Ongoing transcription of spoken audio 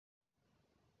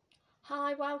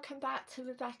Hi, welcome back to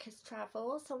Rebecca's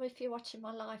Travels, or if you're watching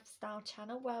my lifestyle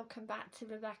channel, welcome back to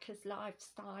Rebecca's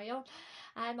Lifestyle.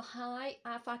 Hi,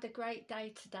 I've had a great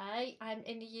day today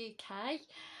in the UK.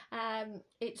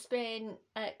 It's been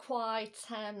quite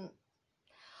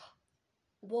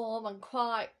warm and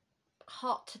quite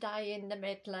hot today in the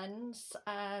Midlands.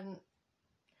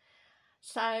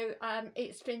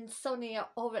 It's been sunny,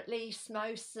 or at least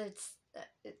most of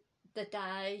the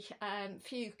day.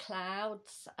 Few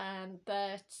clouds,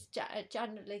 but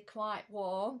generally quite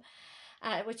warm,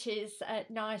 which is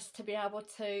nice to be able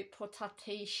to put our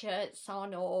t-shirts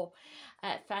on, or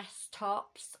vest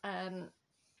tops, and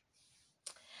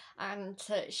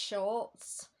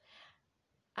shorts.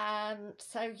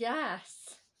 So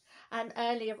yes. And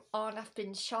earlier on, I've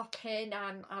been shopping,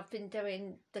 and I've been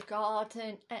doing the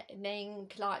gardening,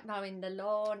 like mowing the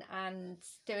lawn and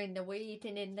doing the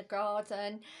weeding in the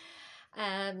garden.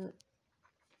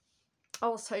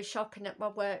 Also shopping at my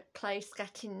workplace,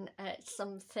 getting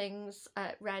some things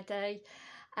ready.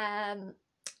 And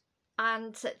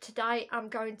today I'm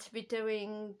going to be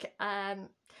doing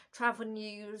Travel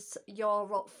News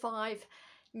Europe 5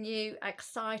 New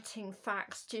Exciting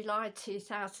Facts July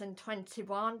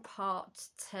 2021 Part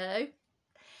 2.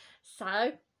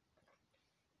 So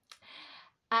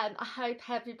I hope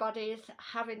everybody is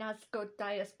having as good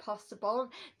day as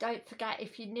possible. Don't forget,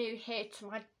 if you're new here to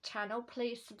my channel,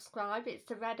 please subscribe. It's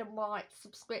the red and white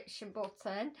subscription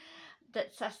button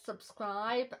that says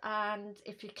subscribe, and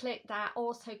if you click that,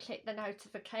 also click the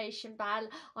notification bell.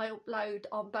 I upload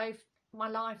on both my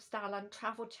lifestyle and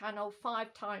travel channel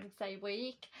 5 times a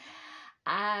week.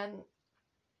 And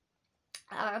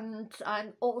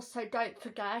also don't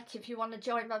forget, if you want to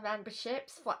join my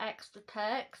memberships for extra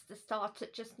perks, they start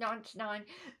at just 99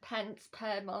 pence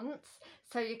per month,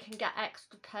 so you can get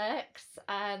extra perks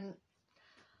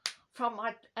from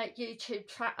my YouTube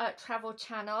travel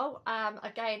channel.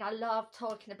 Again, I love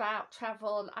talking about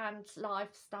travel and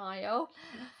lifestyle.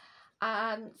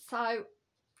 So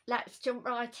let's jump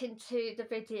right into the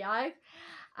video.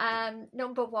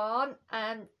 Number one,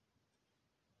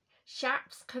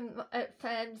 SHAPS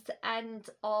confirms the end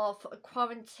of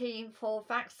quarantine for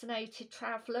vaccinated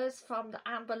travellers from the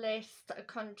amber list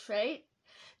country.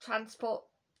 Transport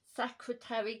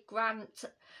Secretary Grant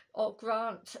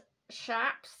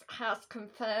SHAPS has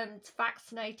confirmed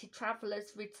vaccinated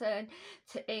travellers' return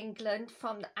to England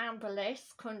from the amber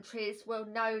list countries will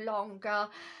no longer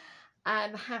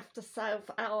have to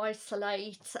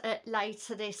self-isolate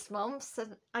later this month. So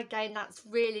again, that's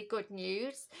really good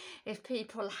news if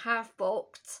people have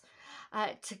booked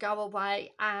to go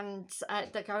away and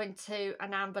they're going to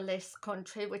an amber list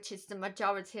country, which is the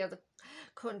majority of the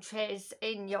countries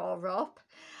in Europe.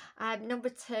 Number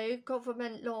two,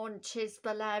 government launches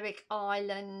Balearic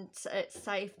Island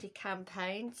safety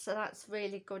campaign. So that's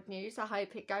really good news. I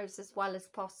hope it goes as well as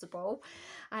possible.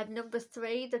 Number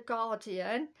three, The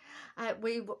Guardian.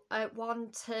 We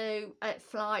want to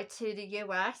fly to the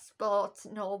US, but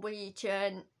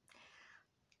Norwegian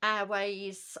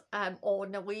Airways or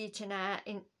Norwegian Air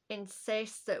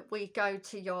insists that we go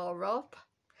to Europe.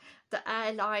 The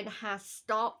airline has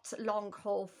stopped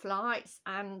long-haul flights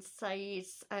and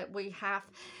says we have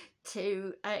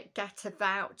to get a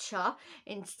voucher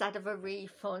instead of a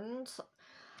refund,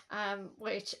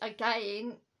 which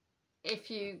again, if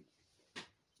you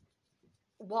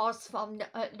was from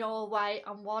Norway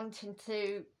and wanting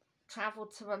to travel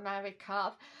to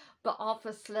America, but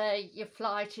obviously your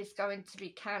flight is going to be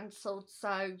cancelled,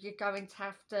 so you're going to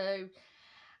have to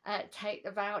take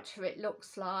the voucher. It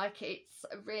looks like it's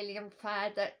really unfair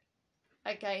that,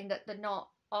 again, that they're not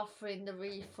offering the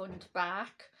refund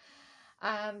back,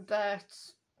 but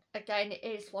again, it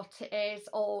is what it is,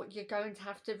 or you're going to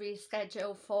have to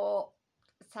reschedule for,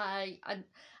 say,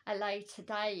 a later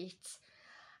date.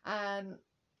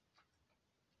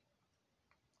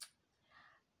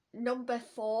 Number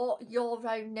four,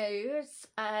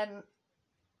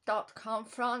 Euronews.com.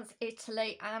 France,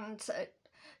 Italy and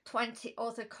 20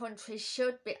 other countries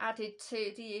should be added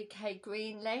to the UK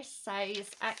green list,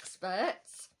 says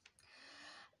experts.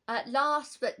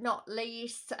 Last but not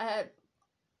least,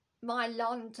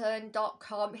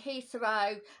 mylondon.com,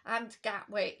 Heathrow and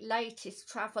Gatwick, latest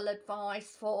travel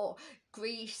advice for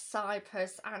Greece,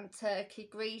 Cyprus and Turkey.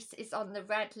 Greece is on the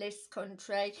red list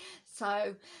country,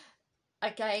 so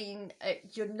again,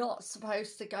 you're not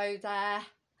supposed to go there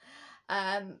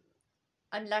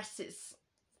unless it's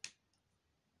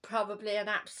probably an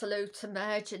absolute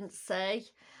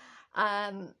emergency,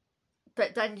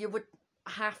 but then you would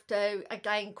have to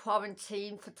again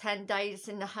quarantine for 10 days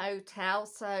in the hotel.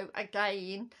 So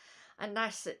again,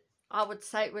 unless I would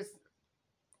say it was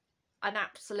an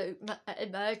absolute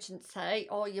emergency,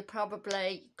 or you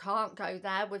probably can't go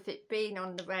there with it being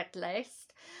on the red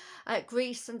list.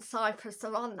 Greece and Cyprus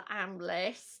are on the AM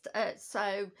list,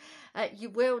 so you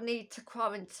will need to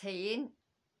quarantine,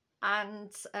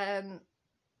 and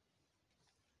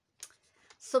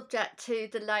subject to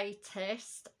the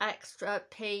latest extra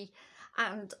P,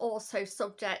 and also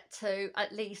subject to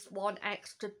at least one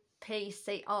extra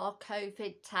PCR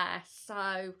COVID test.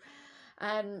 So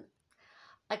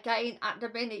again, at the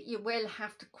minute you will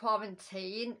have to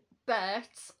quarantine,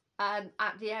 but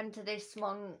at the end of this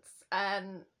month,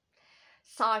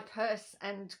 Cyprus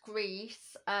and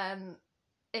Greece,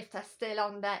 if they're still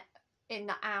on in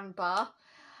the amber,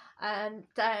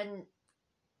 then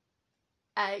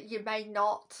you may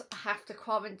not have to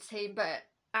quarantine, but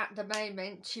at the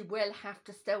moment you will have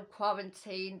to still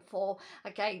quarantine for,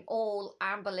 again, all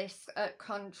amber list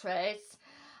countries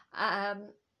at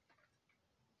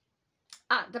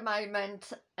the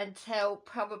moment, until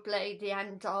probably the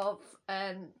end of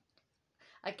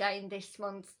again this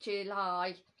month,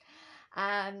 July.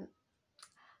 Like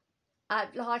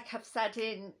I've said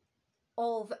in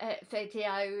all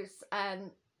videos,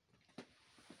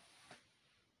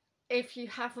 if you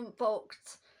haven't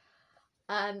booked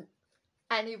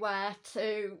anywhere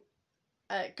to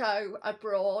go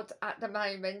abroad at the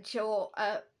moment, you're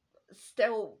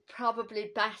still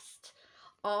probably best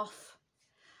off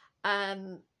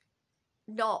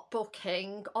not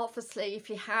booking. Obviously, if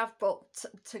you have booked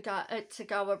to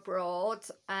go abroad,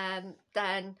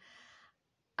 then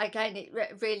again it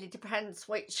really depends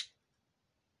which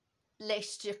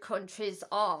list your country's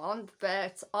on,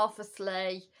 but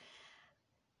obviously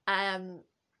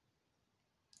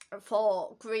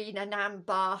for green and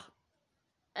amber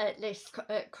list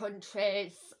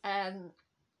countries,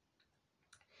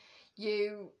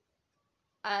 you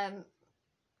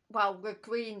well, with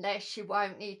green list you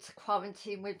won't need to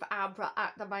quarantine. With amber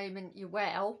at the moment you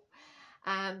will,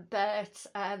 but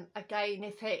again,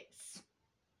 if it's,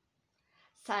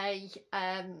 say,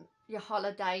 your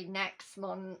holiday next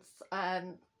month,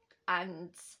 and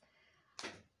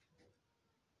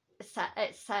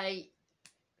say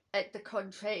the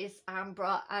country is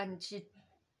amber and you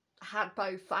had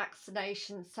both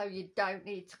vaccinations, so you don't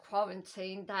need to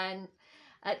quarantine, then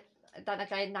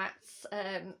again that's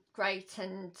great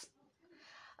and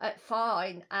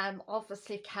fine.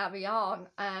 Obviously carry on,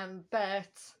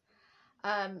 but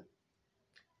I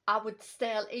would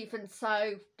still, even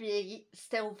so, be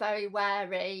still very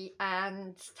wary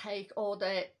and take all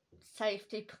the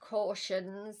safety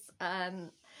precautions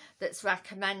that's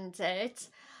recommended.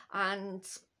 And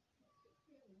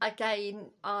again,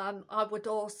 I would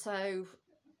also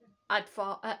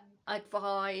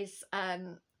advise,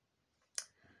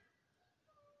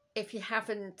 if you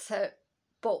haven't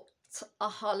booked a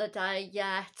holiday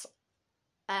yet,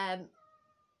 and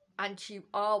you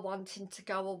are wanting to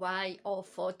go away or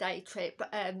for a day trip,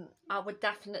 I would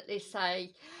definitely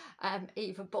say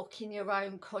either book in your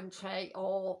own country,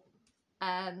 or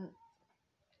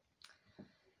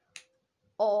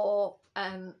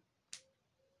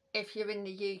if you're in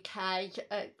the UK,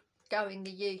 go in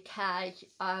the UK,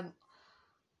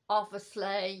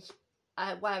 obviously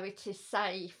where it is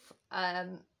safe,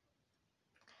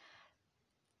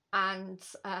 and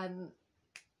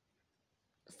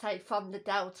say from the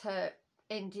Delta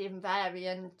Indian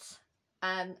variant,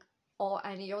 or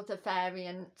any other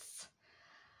variants.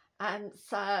 And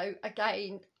so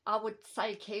again, I would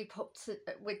say keep up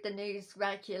with the news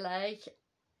regularly.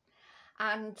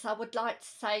 And I would like to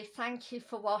say thank you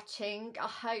for watching. I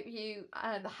hope you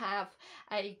have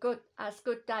a as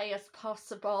good day as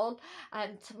possible.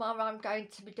 And tomorrow I'm going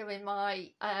to be doing my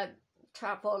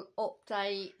travel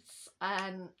updates,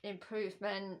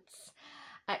 improvements,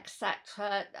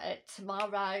 etc.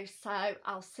 tomorrow. So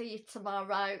I'll see you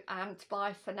tomorrow, and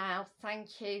bye for now.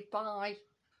 Thank you. Bye.